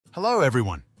Hello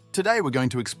everyone! Today we're going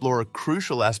to explore a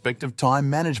crucial aspect of time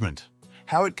management,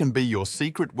 how it can be your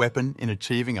secret weapon in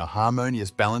achieving a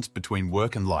harmonious balance between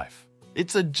work and life.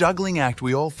 It's a juggling act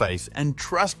we all face, and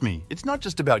trust me, it's not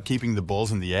just about keeping the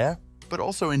balls in the air, but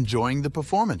also enjoying the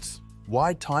performance.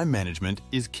 Why time management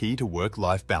is key to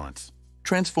work-life balance.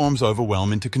 Transforms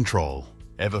overwhelm into control.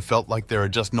 Ever felt like there are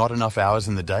just not enough hours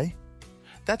in the day?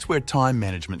 That's where time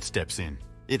management steps in.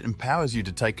 It empowers you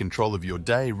to take control of your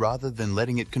day rather than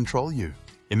letting it control you.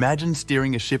 Imagine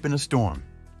steering a ship in a storm.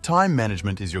 Time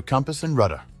management is your compass and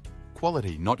rudder.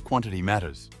 Quality, not quantity,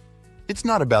 matters. It's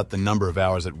not about the number of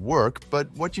hours at work,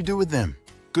 but what you do with them.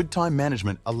 Good time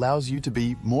management allows you to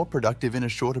be more productive in a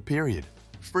shorter period,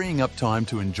 freeing up time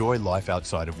to enjoy life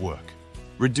outside of work.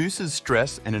 Reduces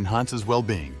stress and enhances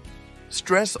well-being.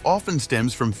 Stress often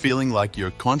stems from feeling like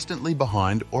you're constantly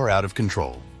behind or out of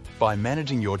control. By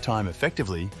managing your time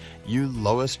effectively, you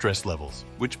lower stress levels,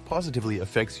 which positively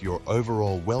affects your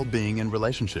overall well-being and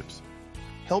relationships.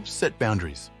 Helps set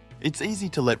boundaries. It's easy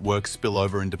to let work spill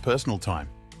over into personal time.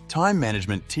 Time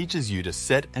management teaches you to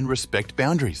set and respect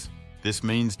boundaries. This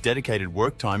means dedicated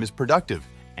work time is productive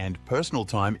and personal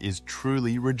time is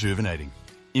truly rejuvenating.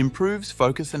 Improves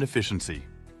focus and efficiency.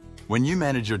 When you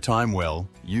manage your time well,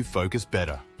 you focus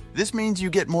better. This means you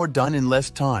get more done in less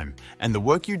time, and the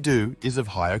work you do is of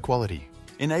higher quality.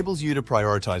 Enables you to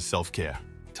prioritize self-care.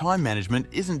 Time management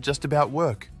isn't just about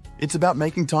work. It's about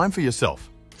making time for yourself,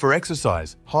 for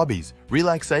exercise, hobbies,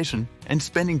 relaxation, and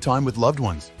spending time with loved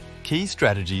ones. Key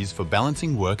strategies for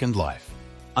balancing work and life.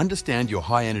 Understand your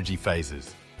high-energy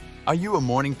phases. Are you a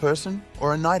morning person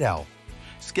or a night owl?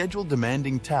 Schedule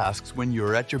demanding tasks when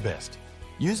you're at your best.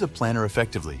 Use a planner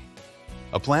effectively.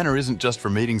 A planner isn't just for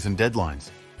meetings and deadlines.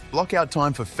 Block out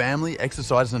time for family,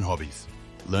 exercise, and hobbies.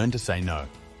 Learn to say no.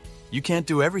 You can't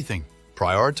do everything.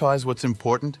 Prioritize what's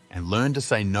important and learn to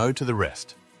say no to the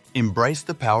rest. Embrace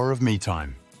the power of me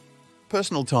time.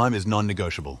 Personal time is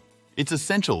non-negotiable. It's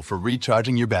essential for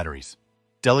recharging your batteries.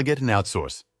 Delegate and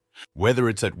outsource. Whether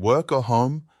it's at work or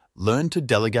home, learn to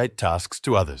delegate tasks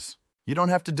to others. You don't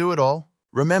have to do it all.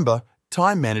 Remember,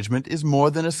 time management is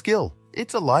more than a skill.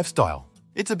 It's a lifestyle.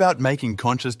 It's about making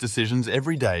conscious decisions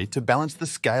every day to balance the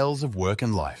scales of work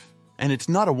and life. And it's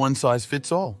not a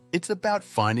one-size-fits-all. It's about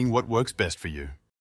finding what works best for you.